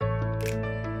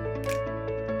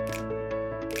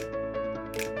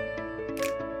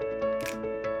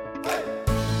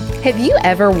Have you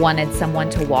ever wanted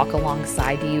someone to walk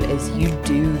alongside you as you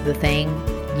do the thing?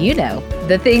 You know,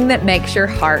 the thing that makes your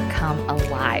heart come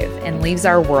alive and leaves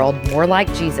our world more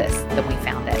like Jesus than we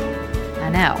found it. I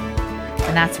know,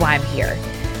 and that's why I'm here.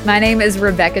 My name is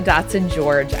Rebecca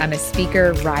Dotson-George. I'm a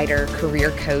speaker, writer,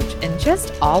 career coach, and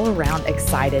just all around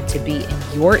excited to be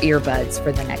in your earbuds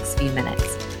for the next few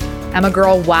minutes. I'm a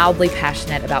girl wildly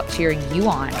passionate about cheering you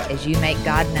on as you make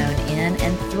God known in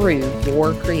and through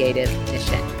your creative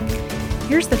mission.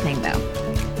 Here's the thing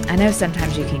though, I know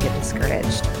sometimes you can get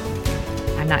discouraged.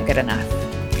 I'm not good enough.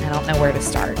 I don't know where to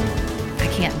start. I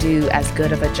can't do as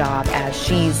good of a job as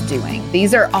she's doing.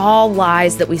 These are all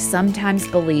lies that we sometimes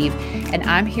believe, and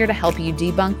I'm here to help you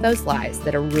debunk those lies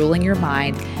that are ruling your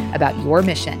mind about your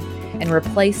mission and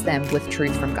replace them with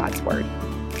truth from God's Word.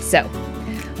 So,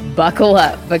 buckle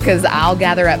up because I'll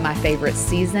gather up my favorite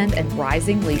seasoned and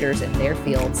rising leaders in their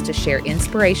fields to share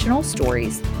inspirational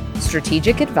stories,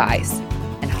 strategic advice,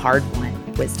 and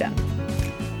hard-won wisdom.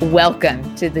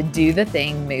 Welcome to the Do the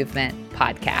Thing Movement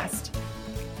podcast.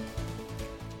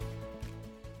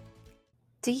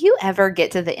 Do you ever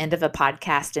get to the end of a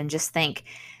podcast and just think,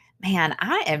 man,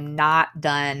 I am not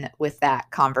done with that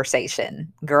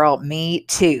conversation? Girl, me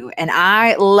too. And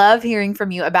I love hearing from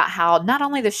you about how not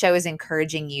only the show is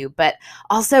encouraging you, but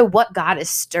also what God is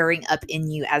stirring up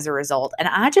in you as a result. And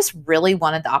I just really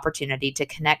wanted the opportunity to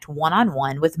connect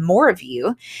one-on-one with more of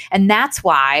you. And that's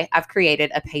why I've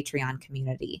created a Patreon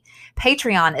community.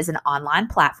 Patreon is an online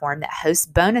platform that hosts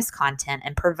bonus content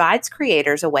and provides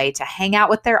creators a way to hang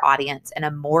out with their audience in a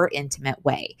more intimate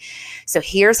way. So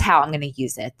here's how I'm going to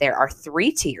use it. There are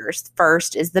 3 tiers.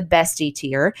 First is the bestie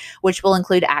tier, which will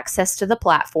include access to the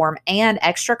platform and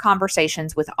extra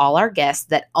conversations with all our guests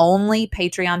that only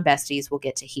Patreon besties will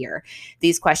get to hear.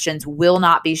 These questions will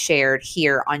not be shared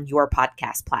here on your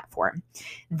podcast platform.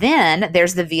 Then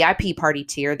there's the VIP party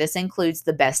tier. This includes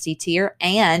the bestie tier,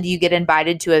 and you get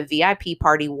invited to a VIP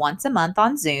party once a month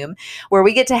on Zoom where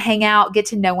we get to hang out, get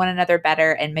to know one another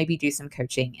better, and maybe do some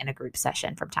coaching in a group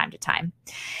session from time to time.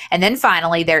 And then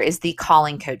finally, there is the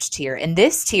calling coach tier. In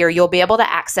this tier, you'll be able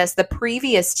to access the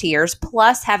previous tiers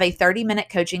plus have a 30-minute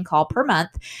coaching call per month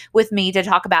with me to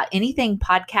talk about anything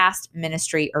podcast,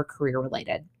 ministry, or career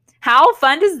related. How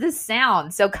fun does this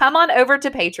sound? So come on over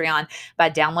to Patreon by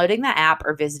downloading the app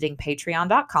or visiting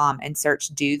patreon.com and search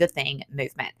Do the Thing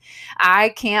Movement. I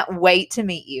can't wait to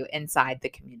meet you inside the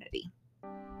community.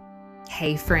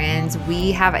 Hey friends,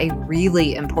 we have a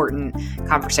really important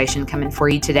conversation coming for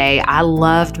you today. I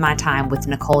loved my time with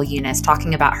Nicole Unice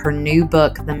talking about her new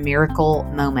book, The Miracle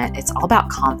Moment. It's all about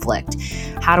conflict.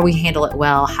 How do we handle it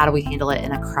well? How do we handle it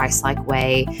in a Christ-like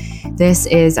way? This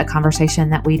is a conversation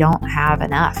that we don't have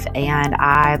enough, and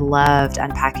I loved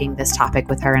unpacking this topic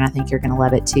with her, and I think you're going to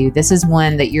love it too. This is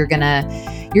one that you're going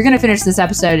to finish this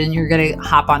episode and you're going to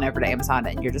hop on over to Amazon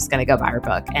and you're just going to go buy her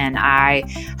book. And I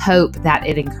hope that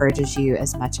it encourages you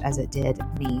as much as it did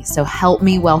me. So help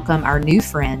me welcome our new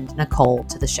friend, Nicole,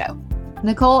 to the show.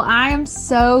 Nicole, I am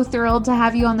so thrilled to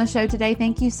have you on the show today.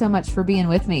 Thank you so much for being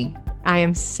with me. I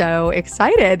am so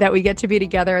excited that we get to be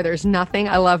together. There's nothing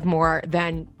I love more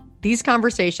than these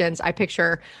conversations. I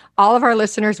picture all of our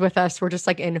listeners with us. We're just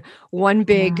like in one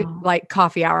big like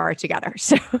coffee hour together.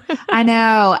 So I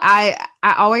know. I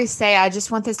always say I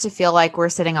just want this to feel like we're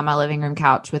sitting on my living room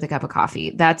couch with a cup of coffee.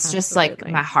 That's just like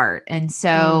my heart. And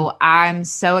so I'm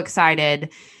so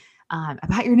excited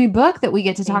about your new book that we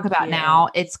get to talk about now.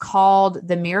 It's called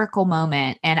The Miracle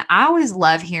Moment. And I always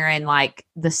love hearing like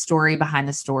the story behind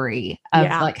the story of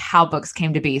like how books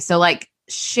came to be. So like,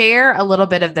 share a little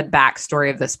bit of the backstory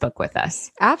of this book with us.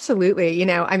 Absolutely. You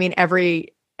know, I mean,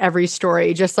 every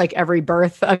story, just like every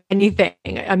birth of anything,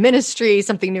 a ministry,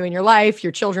 something new in your life,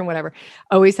 your children, whatever,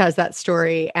 always has that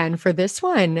story. And for this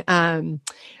one,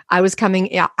 I was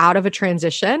coming out of a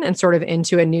transition and sort of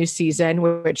into a new season,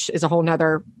 which is a whole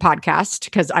nother podcast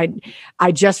because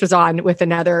I just was on with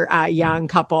another young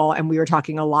couple and we were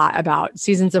talking a lot about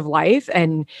seasons of life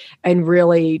and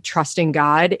really trusting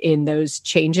God in those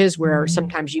changes where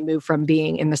sometimes you move from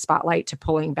being in the spotlight to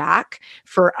pulling back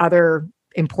for other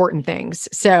important things.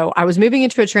 So I was moving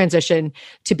into a transition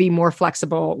to be more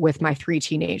flexible with my 3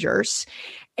 teenagers.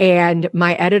 And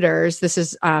my editors, this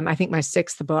is, I think my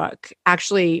 6th book,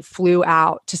 actually flew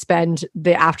out to spend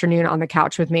the afternoon on the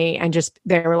couch with me. And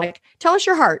they were like, tell us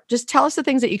your heart. Just tell us the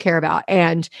things that you care about.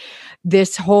 And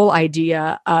this whole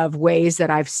idea of ways that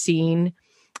I've seen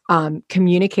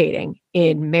communicating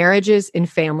in marriages, in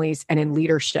families, and in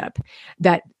leadership,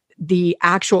 that the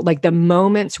actual, like the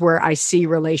moments where I see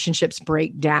relationships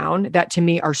break down that to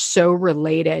me are so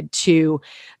related to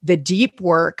the deep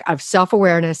work of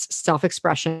self-awareness,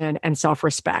 self-expression, and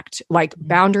self-respect, like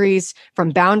boundaries, from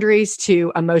boundaries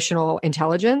to emotional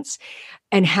intelligence,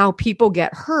 and how people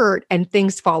get hurt and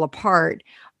things fall apart,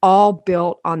 all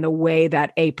built on the way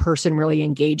that a person really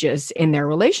engages in their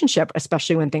relationship,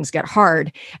 especially when things get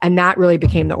hard. And that really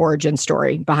became the origin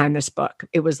story behind this book.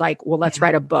 It was like, well, let's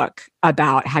write a book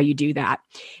about how you do that.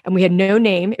 And we had no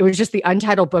name. It was just the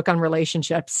untitled book on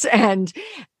relationships. And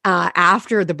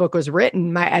after the book was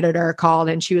written, my editor called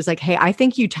and she was like, hey, I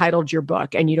think you titled your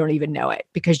book and you don't even know it,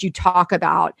 because you talk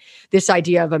about this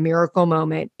idea of a miracle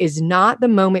moment is not the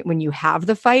moment when you have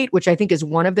the fight, which I think is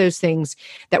one of those things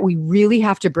that we really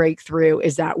have to break through,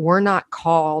 is that we're not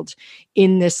called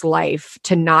in this life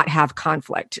to not have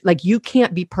conflict. Like, you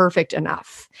can't be perfect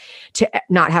enough to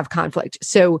not have conflict.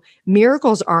 So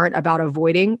miracles aren't about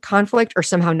avoiding conflict or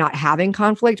somehow not having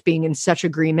conflict, being in such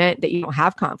agreement that you don't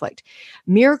have conflict.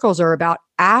 Miracles are about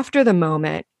after the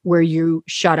moment where you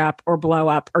shut up or blow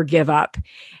up or give up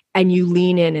and you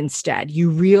lean in instead. You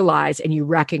realize and you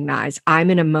recognize,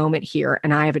 I'm in a moment here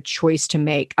and I have a choice to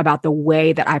make about the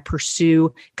way that I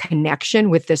pursue connection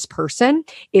with this person.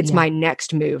 It's my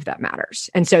next move that matters.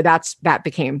 And so that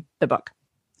became the book.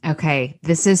 Okay.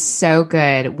 This is so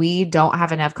good. We don't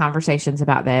have enough conversations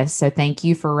about this. So thank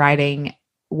you for writing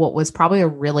what was probably a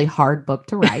really hard book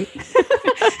to write.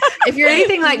 If you're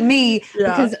anything like me,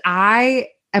 because I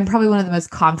am probably one of the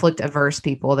most conflict averse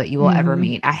people that you will ever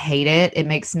meet. I hate it. It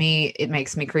makes me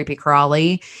creepy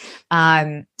crawly.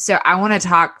 So I want to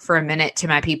talk for a minute to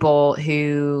my people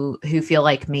who feel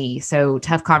like me. So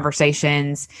tough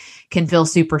conversations can feel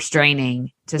super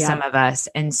straining to some of us.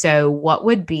 And so what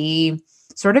would be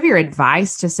sort of your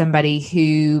advice to somebody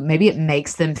who maybe it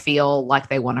makes them feel like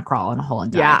they want to crawl in a hole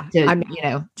and die?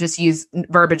 Just use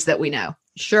verbiage that we know.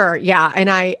 Sure. Yeah. And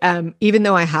I, even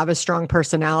though I have a strong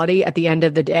personality, at the end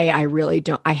of the day,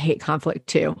 I hate conflict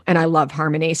too. And I love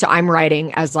harmony. So I'm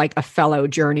writing as like a fellow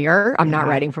journeyer. I'm not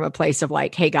writing from a place of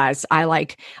like, hey guys,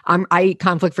 I eat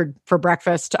conflict for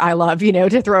breakfast. I love,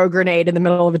 to throw a grenade in the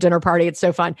middle of a dinner party. It's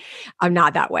so fun. I'm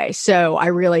not that way. So I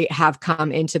really have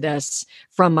come into this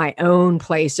from my own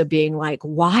place of being like,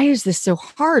 why is this so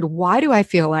hard? Why do I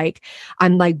feel like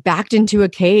I'm like backed into a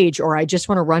cage, or I just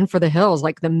want to run for the hills?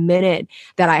 Like the minute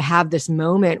that I have this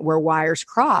moment where wires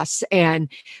cross. And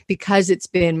because it's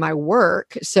been my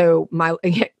work, so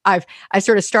I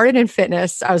sort of started in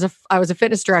fitness. I was a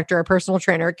fitness director, a personal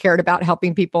trainer, cared about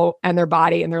helping people and their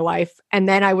body and their life. And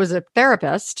then I was a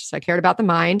therapist, so I cared about the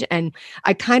mind. And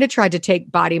I kind of tried to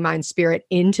take body, mind, spirit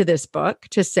into this book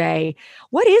to say,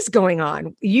 what is going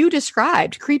on? You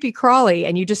described creepy crawly,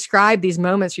 and you described these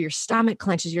moments where your stomach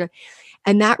clenches.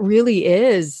 And that really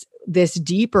is this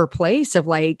deeper place of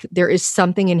like, there is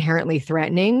something inherently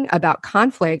threatening about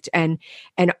conflict, and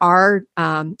our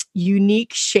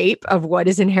unique shape of what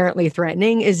is inherently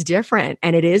threatening is different.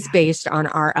 And it is based on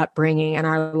our upbringing and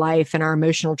our life and our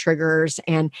emotional triggers.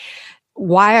 And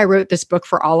why I wrote this book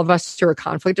for all of us who are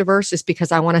conflict averse is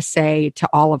because I want to say to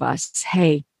all of us,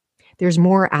 hey, there's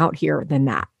more out here than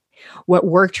that. What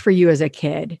worked for you as a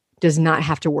kid does not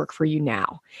have to work for you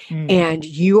now. And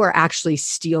you are actually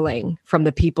stealing from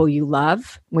the people you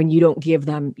love when you don't give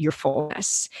them your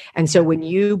fullness. And so when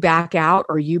you back out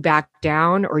or you back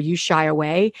down or you shy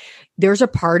away, there's a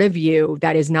part of you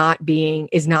that is not in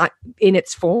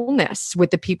its fullness with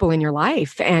the people in your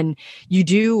life. And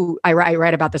I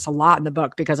write about this a lot in the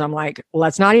book, because I'm like,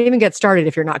 let's not even get started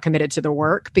if you're not committed to the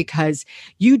work, because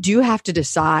you do have to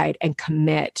decide and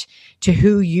commit to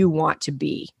who you want to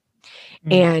be.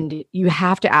 And you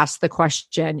have to ask the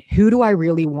question, who do I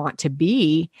really want to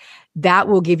be? That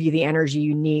will give you the energy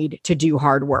you need to do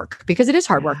hard work, because it is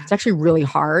hard work. It's actually really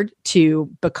hard to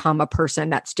become a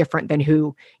person that's different than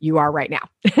who you are right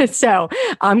now. So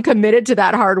I'm committed to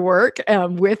that hard work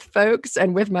with folks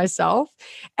and with myself.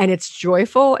 And it's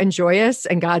joyful and joyous,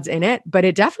 and God's in it, but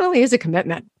it definitely is a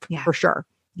commitment for sure.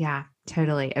 Yeah,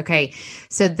 totally. Okay.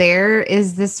 So there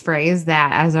is this phrase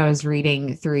that, as I was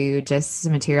reading through just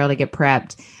some material to get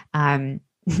prepped,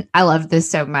 I love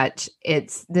this so much.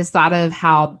 It's this thought of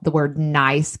how the word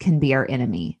nice can be our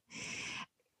enemy.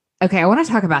 Okay. I want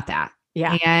to talk about that.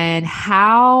 Yeah. And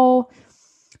how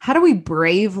do we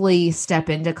bravely step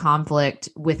into conflict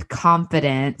with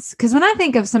confidence? Because when I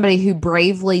think of somebody who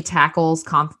bravely tackles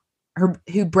conflict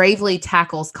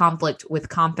with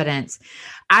confidence,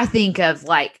 I think of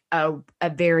like a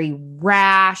very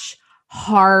rash,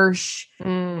 harsh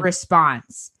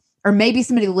response. Or maybe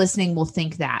somebody listening will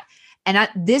think that. And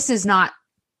this is not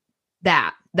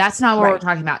that. That's not what Right. we're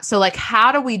talking about. So like,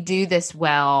 how do we do this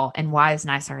well? And why is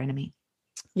nice our enemy?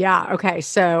 Yeah. Okay.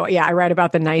 So yeah, I write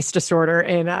about the nice disorder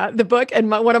in the book, and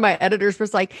one of my editors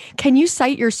was like, "Can you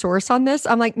cite your source on this?"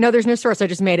 I'm like, "No, there's no source. I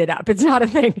just made it up. It's not a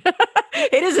thing.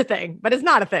 It is a thing, but it's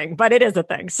not a thing, but it is a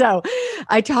thing." So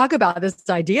I talk about this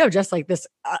idea of just like this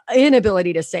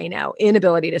inability to say no,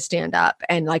 inability to stand up,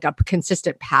 and like a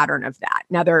consistent pattern of that.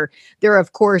 Now there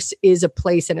of course is a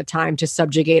place and a time to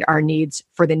subjugate our needs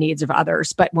for the needs of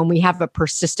others, but when we have a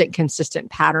persistent, consistent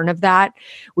pattern of that,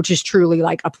 which is truly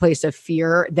like a place of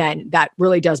fear, then that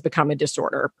really does become a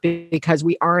disorder, because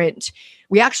we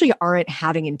actually aren't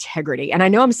having integrity. And I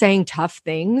know I'm saying tough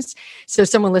things, so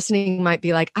someone listening might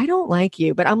be like, "I don't like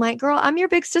you," but I'm like, "Girl, I'm your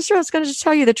big sister that's going to just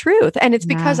tell you the truth." And it's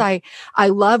because I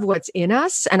love what's in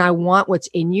us, and I want what's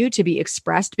in you to be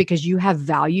expressed, because you have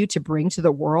value to bring to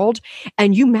the world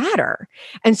and you matter.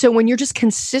 And so when you're just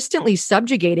consistently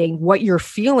subjugating what you're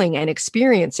feeling and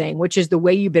experiencing, which is the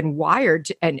way you've been wired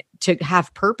to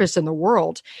have purpose in the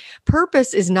world.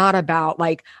 Purpose is not about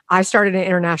like, I started an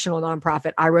international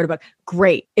nonprofit, I wrote a book.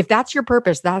 Great. If that's your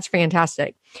purpose, that's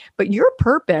fantastic. But your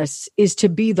purpose is to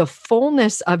be the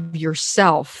fullness of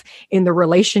yourself in the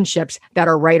relationships that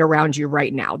are right around you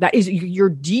right now. That is your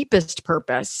deepest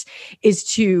purpose, is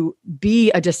to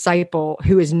be a disciple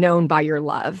who is known by your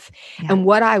love. Yeah. And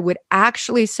what I would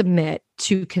actually submit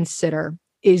to consider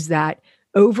is that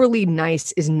overly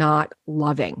nice is not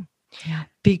loving. Yeah.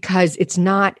 Because it's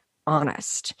not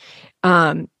honest.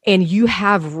 And you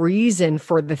have reason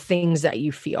for the things that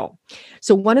you feel.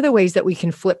 So one of the ways that we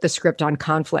can flip the script on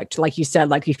conflict, like you said,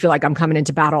 like you feel like I'm coming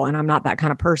into battle and I'm not that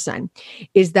kind of person,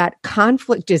 is that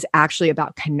conflict is actually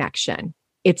about connection.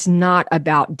 It's not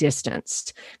about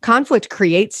distance. Conflict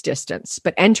creates distance,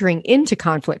 but entering into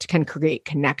conflict can create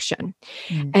connection.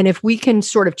 And if we can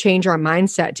sort of change our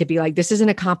mindset to be like, this isn't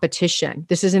a competition.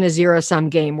 This isn't a zero-sum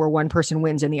game where one person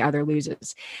wins and the other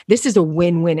loses. This is a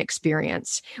win-win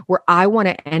experience where I want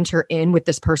to enter in with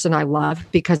this person I love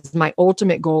because my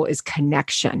ultimate goal is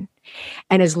connection.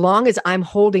 And as long as I'm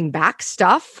holding back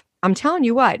stuff, I'm telling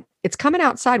you what, it's coming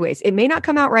out sideways. It may not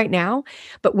come out right now,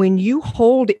 but when you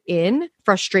hold in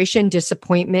frustration,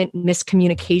 disappointment,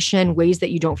 miscommunication, ways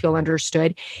that you don't feel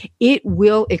understood, it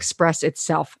will express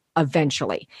itself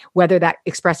eventually, whether that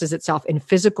expresses itself in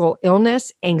physical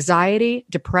illness, anxiety,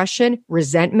 depression,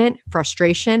 resentment,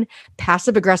 frustration,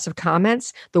 passive aggressive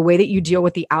comments, the way that you deal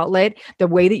with the outlet, the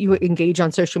way that you engage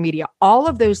on social media. All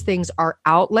of those things are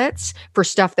outlets for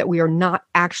stuff that we are not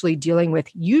actually dealing with,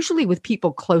 usually with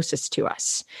people closest to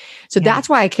us. So that's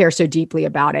why I care so deeply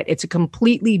about it. It's a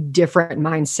completely different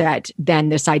mindset than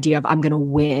this idea of I'm going to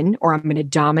win, or I'm going to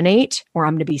dominate, or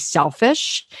I'm going to be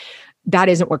selfish. That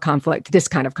isn't what this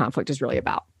kind of conflict is really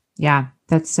about. Yeah,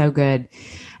 that's so good.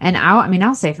 And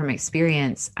I'll say from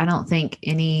experience, I don't think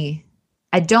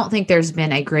there's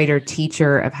been a greater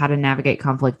teacher of how to navigate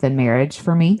conflict than marriage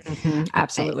for me. Mm-hmm,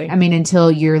 absolutely. I mean,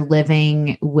 until you're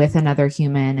living with another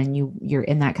human and you're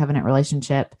in that covenant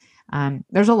relationship,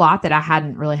 there's a lot that I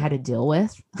hadn't really had to deal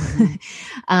with.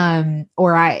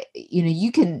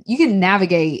 You can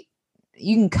navigate,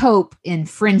 you can cope in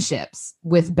friendships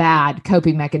with bad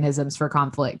coping mechanisms for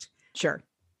conflict. Sure.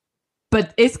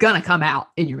 But it's going to come out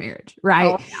in your marriage. Right.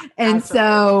 Oh, yeah, and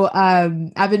absolutely.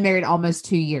 So, I've been married almost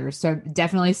 2 years. So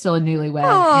definitely still a newlywed.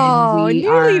 Oh, and we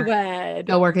newlywed. Are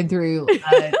still working through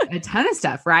a ton of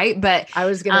stuff. Right. But I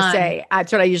was going to say,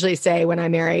 that's what I usually say when I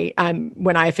marry,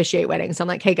 when I officiate weddings. I'm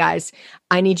like, hey guys,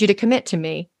 I need you to commit to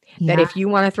me that if you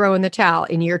want to throw in the towel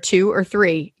in year 2 or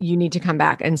 3, you need to come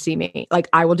back and see me. Like,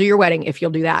 I will do your wedding if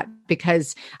you'll do that,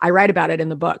 because I write about it in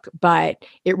the book, but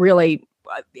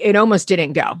it almost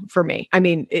didn't go for me. I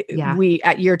mean, we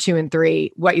at year 2 and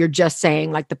 3, what you're just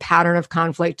saying, like the pattern of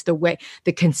conflict,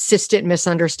 the consistent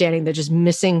misunderstanding, the just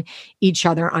missing each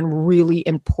other on really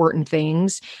important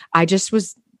things. I just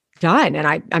was done. And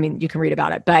I mean, you can read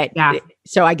about it, but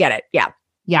so I get it. Yeah.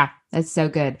 Yeah. That's so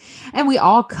good. And we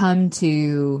all come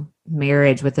to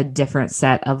marriage with a different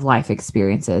set of life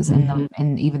experiences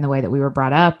and even the way that we were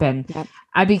brought up. And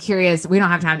I'd be curious, we don't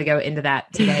have time to go into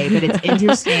that today, but it's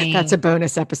interesting. That's a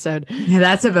bonus episode.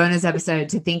 That's a bonus episode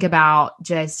to think about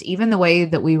just even the way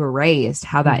that we were raised,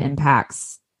 how that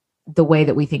impacts the way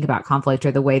that we think about conflict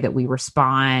or the way that we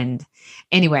respond.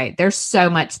 Anyway, there's so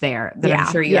much there that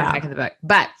I'm sure you unpack in the book.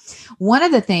 But one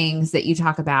of the things that you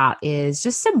talk about is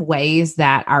just some ways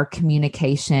that our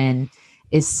communication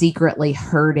is secretly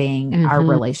hurting our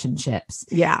relationships.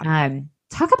 Yeah.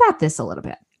 Talk about this a little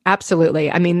bit.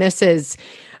 Absolutely. I mean, this is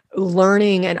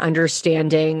learning and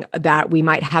understanding that we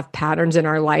might have patterns in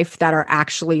our life that are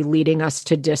actually leading us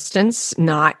to distance,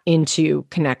 not into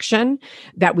connection,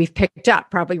 that we've picked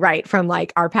up probably right from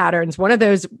like our patterns. One of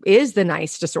those is the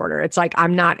nice disorder. It's like,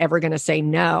 I'm not ever going to say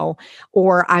no,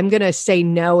 or I'm going to say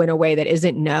no in a way that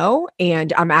isn't no.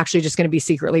 And I'm actually just going to be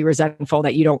secretly resentful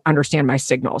that you don't understand my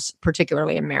signals,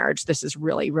 particularly in marriage. This is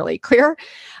really, really clear.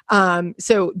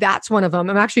 So that's one of them.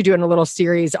 I'm actually doing a little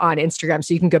series on Instagram,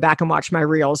 so you can go back and watch my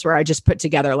reels where I just put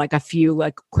together like a few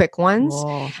like quick ones.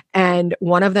 Whoa. And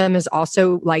one of them is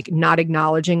also like not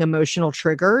acknowledging emotional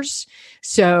triggers.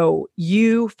 So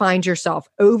you find yourself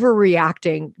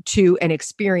overreacting to an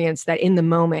experience that in the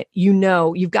moment,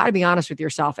 you've got to be honest with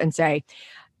yourself and say,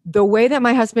 the way that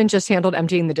my husband just handled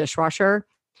emptying the dishwasher,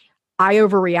 I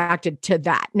overreacted to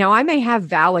that. Now, I may have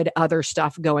valid other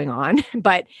stuff going on,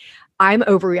 but I'm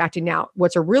overreacting now.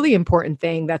 What's a really important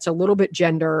thing that's a little bit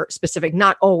gender specific,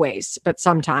 not always, but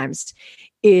sometimes,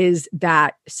 is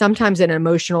that sometimes an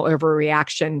emotional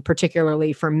overreaction,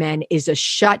 particularly for men, is a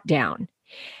shutdown.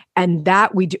 And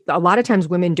that a lot of times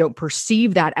women don't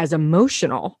perceive that as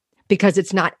emotional because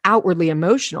it's not outwardly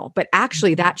emotional, but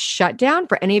actually that shutdown,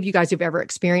 for any of you guys who've ever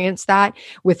experienced that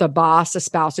with a boss, a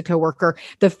spouse, a coworker,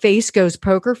 the face goes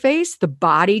poker face, the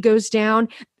body goes down,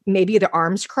 maybe the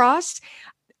arms crossed.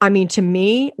 I mean, to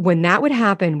me, when that would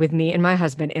happen with me and my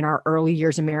husband in our early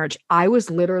years of marriage, I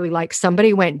was literally like,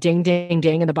 somebody went ding, ding,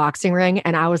 ding in the boxing ring.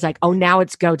 And I was like, oh, now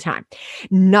it's go time.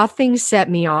 Nothing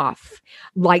set me off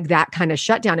like that kind of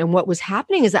shutdown. And what was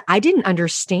happening is that I didn't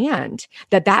understand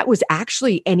that that was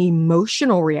actually an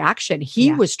emotional reaction.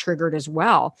 He was triggered as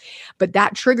well. But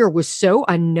that trigger was so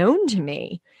unknown to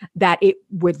me that it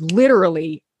would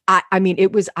literally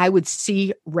I would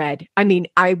see red. I mean,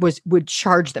 would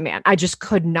charge the man. I just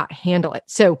could not handle it.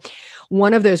 So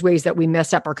one of those ways that we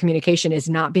mess up our communication is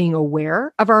not being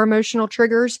aware of our emotional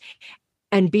triggers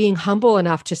and being humble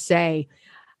enough to say,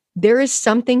 there is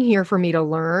something here for me to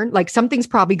learn. Like something's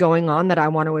probably going on that I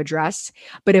want to address.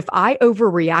 But if I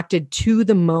overreacted to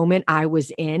the moment I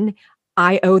was in,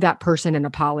 I owe that person an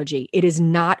apology. It is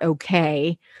not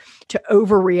okay to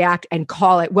overreact and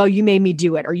call it, well, you made me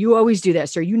do it, or you always do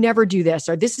this, or you never do this,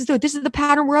 or this is the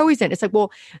pattern we're always in. It's like,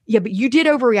 well, yeah, but you did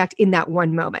overreact in that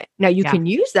one moment. Now you can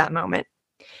use that moment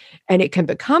and it can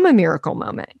become a miracle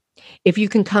moment if you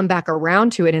can come back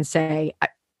around to it and say,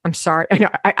 I'm sorry.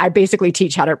 I basically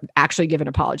teach how to actually give an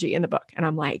apology in the book. And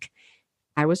I'm like,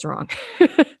 I was wrong.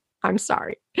 I'm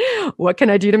sorry. What can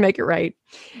I do to make it right?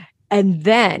 And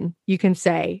then you can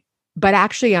say, but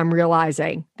actually, I'm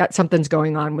realizing that something's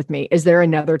going on with me. Is there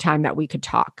another time that we could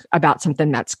talk about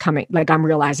something that's coming? Like I'm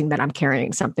realizing that I'm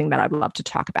carrying something that I'd love to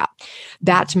talk about.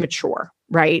 That's mature,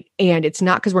 right? And it's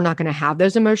not because we're not going to have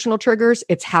those emotional triggers.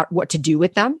 It's what to do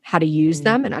with them, how to use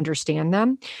them and understand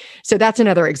them. So that's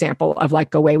another example of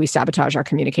like a way we sabotage our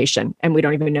communication and we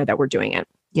don't even know that we're doing it.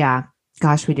 Yeah.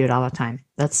 Gosh, we do it all the time.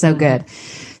 That's so good.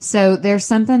 So there's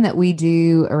something that we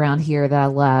do around here that I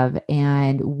love,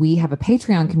 and we have a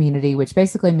Patreon community, which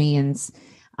basically means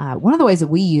one of the ways that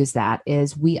we use that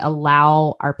is we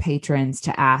allow our patrons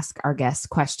to ask our guests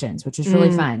questions, which is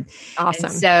really fun. Awesome.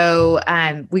 And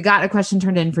so we got a question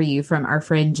turned in for you from our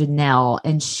friend Janelle,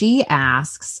 and she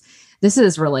asks, this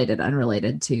is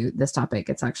unrelated to this topic.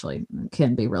 It's actually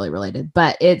can be really related,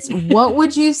 but it's what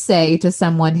would you say to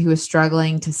someone who is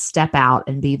struggling to step out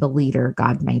and be the leader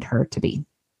God made her to be?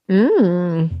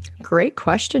 Great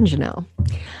question, Janelle.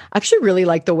 I actually really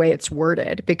like the way it's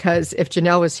worded, because if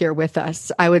Janelle was here with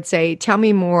us, I would say, tell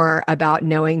me more about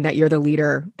knowing that you're the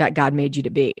leader that God made you to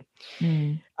be.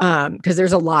 Because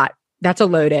there's a lot. That's a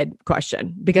loaded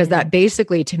question, because that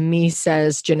basically to me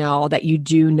says, Janelle, that you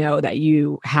do know that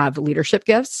you have leadership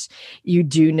gifts. You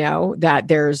do know that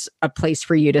there's a place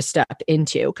for you to step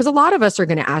into, because a lot of us are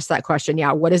going to ask that question.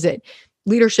 Yeah. What is it?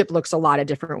 Leadership looks a lot of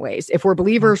different ways. If we're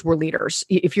believers, we're leaders.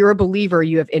 If you're a believer,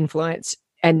 you have influence.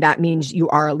 And that means you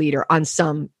are a leader in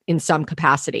some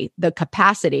capacity. The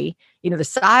capacity, the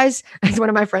size, as one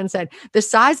of my friends said, the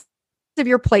size of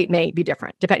your plate may be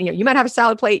different. Depending, you might have a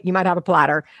salad plate, you might have a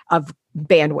platter of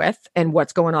bandwidth and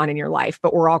what's going on in your life,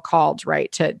 but we're all called,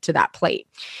 right, to that plate.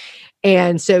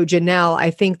 And so, Janelle, I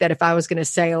think that if I was going to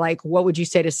say, like, what would you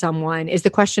say to someone? Is the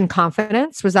question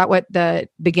confidence? Was that what the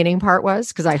beginning part was?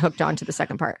 Because I hooked on to the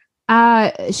second part.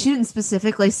 She didn't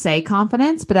specifically say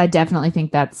confidence, but I definitely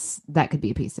think that could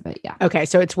be a piece of it. Yeah. Okay.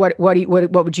 So it's what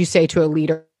would you say to a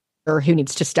leader who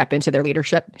needs to step into their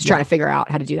leadership? Who's trying to figure out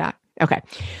how to do that. Okay.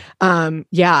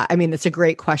 Yeah. I mean, that's a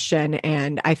great question.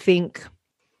 And I think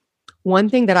one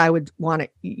thing that I would want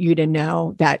you to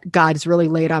know that God's really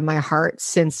laid on my heart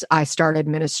since I started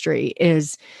ministry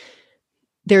is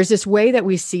there's this way that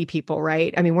we see people,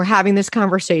 right? I mean, we're having this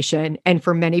conversation, and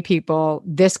for many people,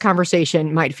 this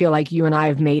conversation might feel like you and I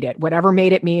have made it. Whatever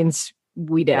made it means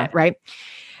we did it, right?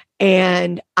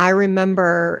 And I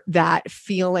remember that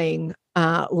feeling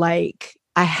like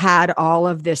I had all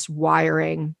of this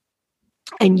wiring,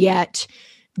 and yet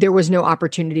there was no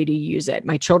opportunity to use it.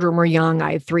 My children were young.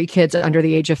 I had 3 kids under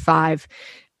the age of 5,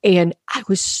 and I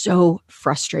was so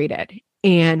frustrated.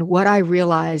 And what I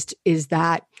realized is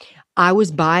that I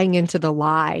was buying into the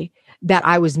lie that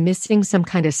I was missing some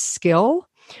kind of skill,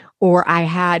 or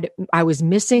I was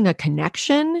missing a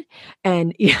connection.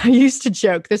 And I used to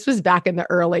joke, this was back in the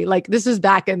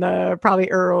probably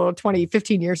early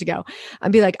 15 years ago.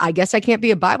 I'd be like, I guess I can't be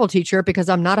a Bible teacher because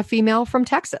I'm not a female from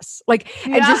Texas.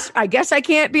 I guess I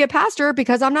can't be a pastor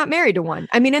because I'm not married to one.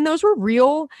 I mean, and those were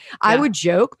real. Yeah. I would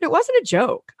joke, but it wasn't a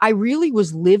joke. I really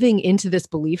was living into this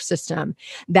belief system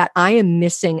that I am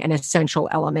missing an essential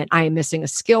element. I am missing a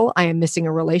skill. I am missing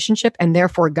a relationship, and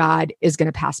therefore God is going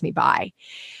to pass me by.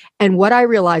 And what I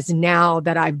realize now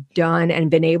that I've done and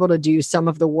been able to do some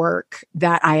of the work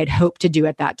that I had hoped to do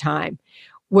at that time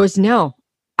was, no,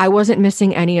 I wasn't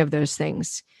missing any of those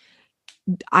things.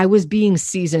 I was being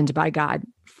seasoned by God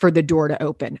for the door to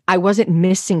open. I wasn't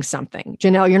missing something.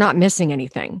 Janelle, you're not missing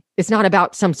anything. It's not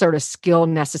about some sort of skill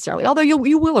necessarily, although you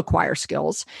will acquire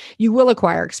skills, you will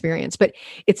acquire experience, but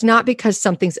it's not because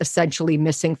something's essentially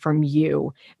missing from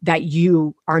you that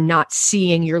you are not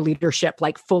seeing your leadership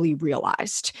like fully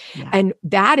realized. Yeah. And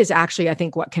that is actually, I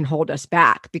think, what can hold us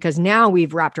back, because now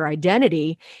we've wrapped our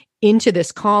identity into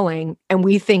this calling and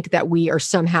we think that we are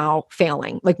somehow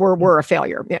failing, like we're a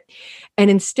failure.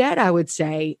 And instead, I would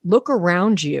say, look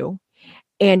around you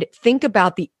and think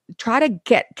about try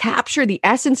to capture the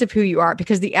essence of who you are,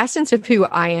 because the essence of who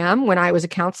I am when I was a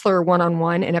counselor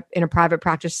one-on-one in a private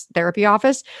practice therapy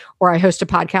office, or I host a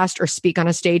podcast or speak on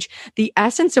a stage, the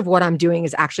essence of what I'm doing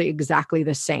is actually exactly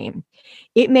the same.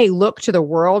 It may look to the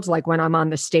world like when I'm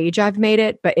on the stage, I've made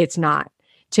it, but it's not.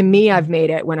 To me, I've made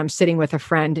it when I'm sitting with a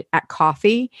friend at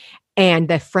coffee and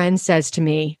the friend says to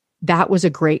me, "That was a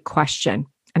great question."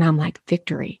 And I'm like,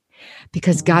 victory,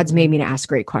 because God's made me to ask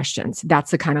great questions.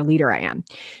 That's the kind of leader I am.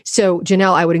 So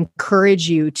Janelle, I would encourage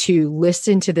you to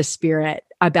listen to the Spirit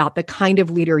about the kind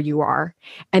of leader you are,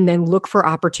 and then look for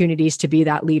opportunities to be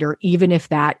that leader, even if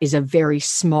that is a very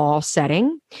small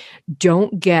setting.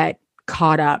 Don't get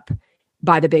caught up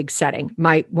by the big setting.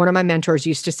 One of my mentors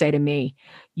used to say to me,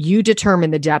 you determine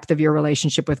the depth of your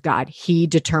relationship with God. He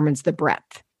determines the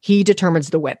breadth. He determines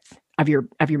the width of your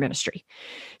ministry.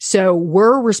 So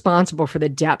we're responsible for the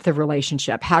depth of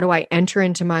relationship. How do I enter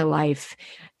into my life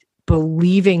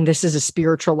believing this is a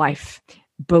spiritual life,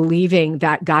 believing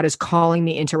that God is calling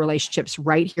me into relationships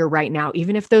right here, right now,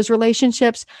 even if those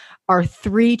relationships are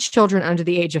 3 children under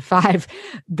the age of 5,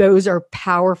 those are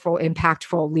powerful,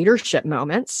 impactful leadership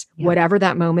moments, whatever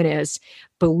that moment is.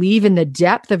 Believe in the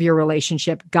depth of your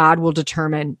relationship. God will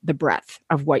determine the breadth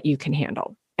of what you can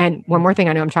handle. And one more thing,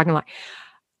 I know I'm talking a lot.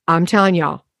 I'm telling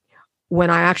y'all, when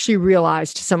I actually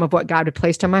realized some of what God had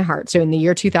placed on my heart. So in the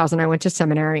year 2000, I went to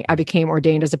seminary. I became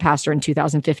ordained as a pastor in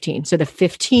 2015. So the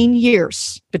 15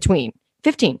 years between,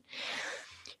 15.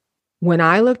 When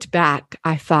I looked back,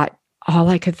 I thought, all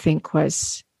I could think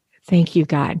was, thank you,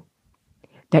 God,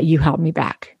 that you held me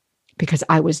back, because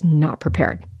I was not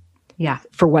prepared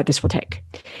for what this will take.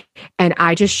 And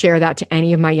I just share that to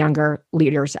any of my younger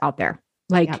leaders out there.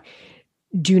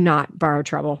 Do not borrow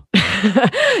trouble.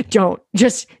 Don't.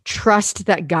 Just trust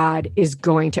that God is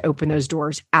going to open those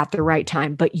doors at the right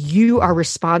time, but you are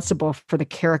responsible for the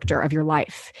character of your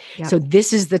life. Yep. So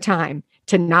this is the time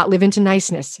to not live into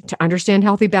niceness, to understand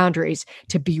healthy boundaries,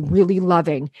 to be really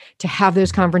loving, to have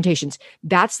those confrontations.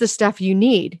 That's the stuff you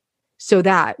need so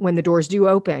that when the doors do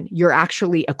open, you're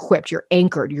actually equipped, you're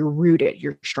anchored, you're rooted,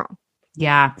 you're strong.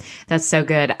 Yeah, that's so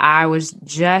good. I was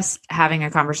just having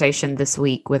a conversation this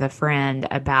week with a friend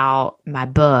about my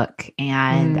book,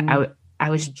 and I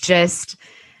was just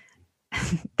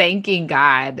thanking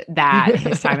God that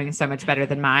his timing is so much better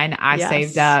than mine. I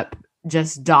saved up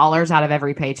just dollars out of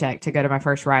every paycheck to go to my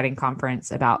first writing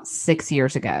conference about 6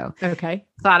 years ago. Okay.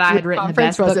 Thought I had written the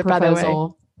best book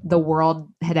proposal the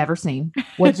world had ever seen.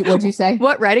 What'd you say?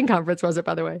 What writing conference was it,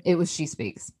 by the way? It was She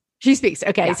Speaks. She Speaks.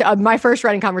 Okay. Yeah. So my first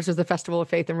writing conference was the Festival of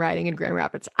Faith and Writing in Grand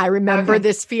Rapids. I remember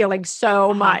this feeling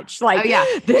so much.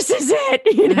 This is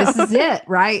it. This is it,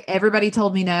 right? Everybody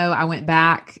told me no. I went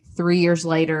back 3 years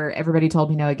later. Everybody told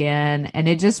me no again. And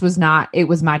it just was not, it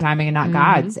was my timing and not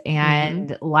God's.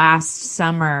 And last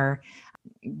summer,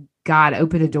 God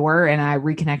opened a door and I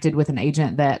reconnected with an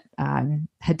agent that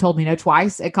had told me no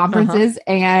twice at conferences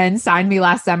and signed me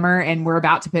last summer. And we're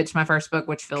about to pitch my first book,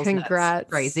 which feels nuts,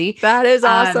 crazy. That is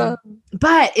awesome.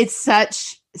 But it's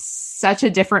such a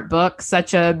different book,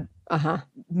 such a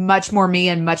much more me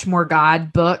and much more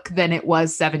God book than it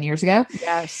was 7 years ago.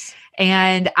 Yes.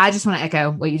 And I just want to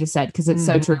echo what you just said, because it's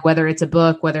so true, whether it's a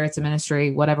book, whether it's a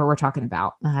ministry, whatever we're talking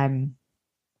about.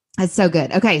 It's so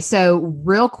good. Okay. So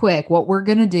real quick, what we're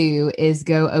going to do is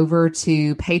go over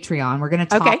to Patreon. We're going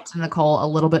to talk to Nicole a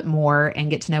little bit more and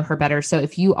get to know her better. So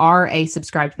if you are a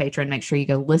subscribed patron, make sure you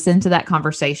go listen to that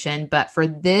conversation. But for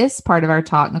this part of our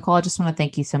talk, Nicole, I just want to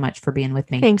thank you so much for being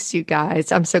with me. Thanks, you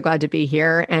guys. I'm so glad to be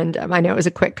here. And I know it was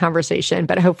a quick conversation,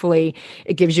 but hopefully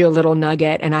it gives you a little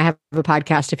nugget. And I have a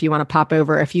podcast if you want to pop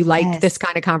over. If you like this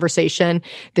kind of conversation,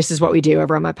 this is what we do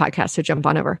over on my podcast. So jump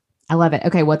on over. I love it.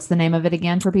 Okay. What's the name of it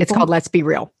again for people? It's called Let's Be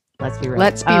Real. Let's Be Real.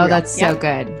 Let's Be Real. That's so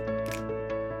good.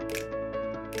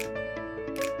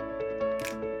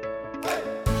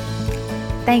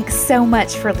 Thanks so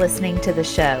much for listening to the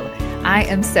show. I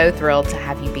am so thrilled to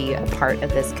have you be a part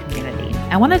of this community.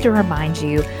 I wanted to remind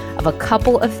you of a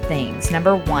couple of things.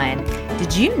 Number one,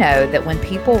 did you know that when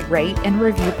people rate and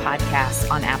review podcasts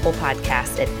on Apple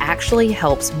Podcasts, it actually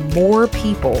helps more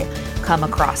people come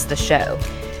across the show?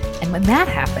 And when that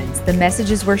happens, the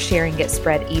messages we're sharing get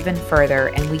spread even further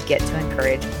and we get to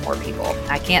encourage more people.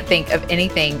 I can't think of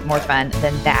anything more fun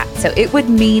than that. So it would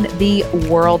mean the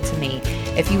world to me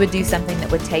if you would do something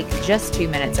that would take just 2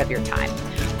 minutes of your time.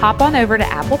 Hop on over to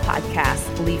Apple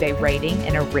Podcasts, leave a rating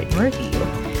and a written review.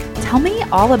 Tell me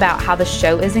all about how the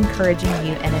show is encouraging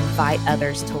you and invite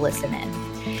others to listen in.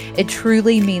 It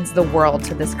truly means the world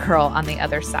to this girl on the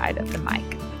other side of the mic.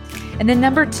 And then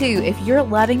number two, if you're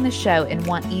loving the show and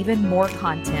want even more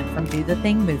content from Do the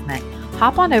Thing Movement,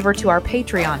 hop on over to our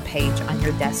Patreon page on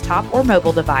your desktop or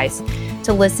mobile device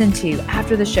to listen to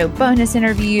after the show bonus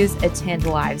interviews, attend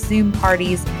live Zoom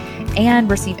parties,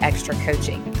 and receive extra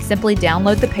coaching. Simply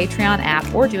download the Patreon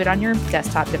app or do it on your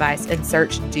desktop device and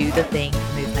search Do the Thing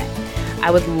Movement. I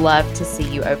would love to see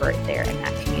you over there in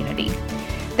that community.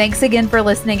 Thanks again for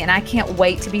listening, and I can't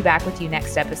wait to be back with you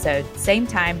next episode. Same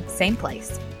time, same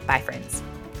place. Bye, friends.